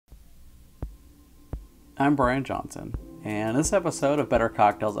I'm Brian Johnson, and in this episode of Better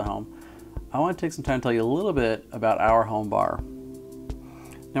Cocktails at Home, I want to take some time to tell you a little bit about our home bar.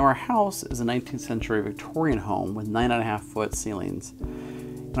 Now, our house is a 19th century Victorian home with 9.5-foot ceilings,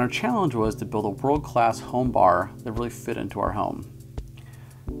 and our challenge was to build a world-class home bar that really fit into our home.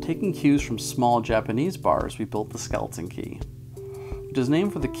 Taking cues from small Japanese bars, we built the skeleton key, which is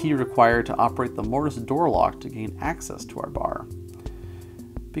named for the key required to operate the mortise door lock to gain access to our bar.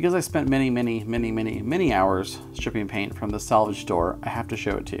 Because I spent many hours stripping paint from the salvage door, I have to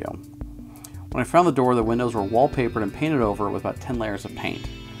show it to you. When I found the door, the windows were wallpapered and painted over with about 10 layers of paint.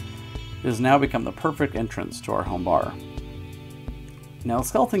 It has now become the perfect entrance to our home bar. Now, the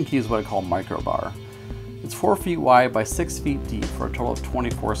skeleton key is what I call micro bar. It's 4 feet wide by 6 feet deep for a total of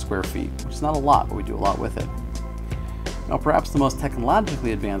 24 square feet, which is not a lot, but we do a lot with it. Now, perhaps the most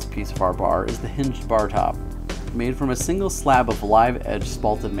technologically advanced piece of our bar is the hinged bar top. Made from a single slab of live edge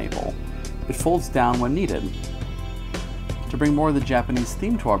spalted maple. It folds down when needed. To bring more of the Japanese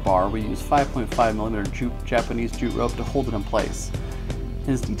theme to our bar, we use 5.5mm Japanese jute rope to hold it in place.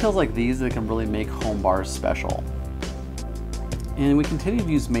 And it's details like these that can really make home bars special. And we continue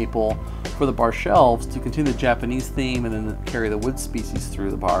to use maple for the bar shelves to continue the Japanese theme and then carry the wood species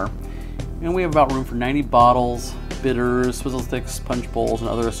through the bar. And we have about room for 90 bottles, bitters, swizzle sticks, punch bowls, and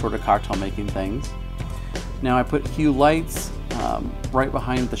other assorted cocktail making things. Now I put hue lights right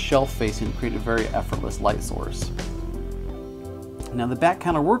behind the shelf facing to create a very effortless light source. Now the back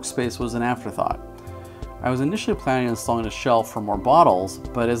counter workspace was an afterthought. I was initially planning on installing a shelf for more bottles,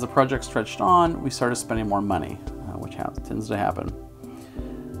 but as the project stretched on, we started spending more money, which tends to happen.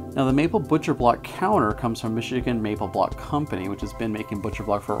 Now the maple butcher block counter comes from Michigan Maple Block Company, which has been making butcher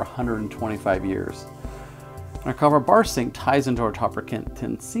block for over 125 years. Our cover bar sink ties into our copper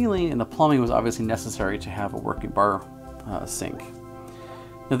tin ceiling, and the plumbing was obviously necessary to have a working bar sink.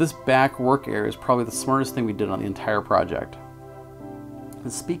 Now this back work area is probably the smartest thing we did on the entire project.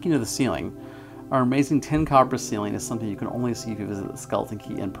 And speaking of the ceiling, our amazing tin copper ceiling is something you can only see if you visit the Skeleton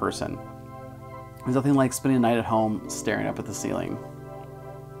Key in person. There's nothing like spending a night at home staring up at the ceiling.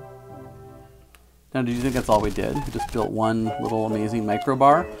 Now, did you think that's all we did? We just built one little amazing micro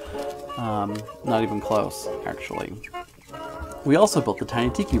bar? Not even close, actually. We also built the tiny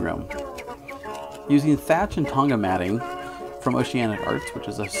Tiki room. Using thatch and tonga matting from Oceanic Arts, which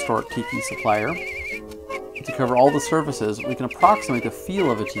is a historic Tiki supplier, to cover all the surfaces, we can approximate the feel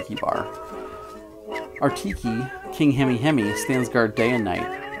of a Tiki bar. Our Tiki, King Hemi Hemi, stands guard day and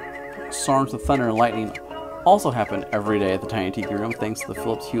night. Storms of thunder and lightning also happen every day at the tiny Tiki room thanks to the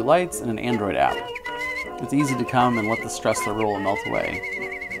Philips Hue lights and an Android app. It's easy to come and let the stress of the roll and melt away.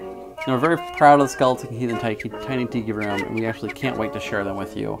 Now, we're very proud of the Skeleton Key and tiny Tiki room, and we actually can't wait to share them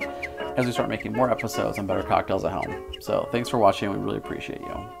with you as we start making more episodes on Better Cocktails at Home. So thanks for watching, we really appreciate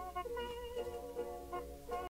you.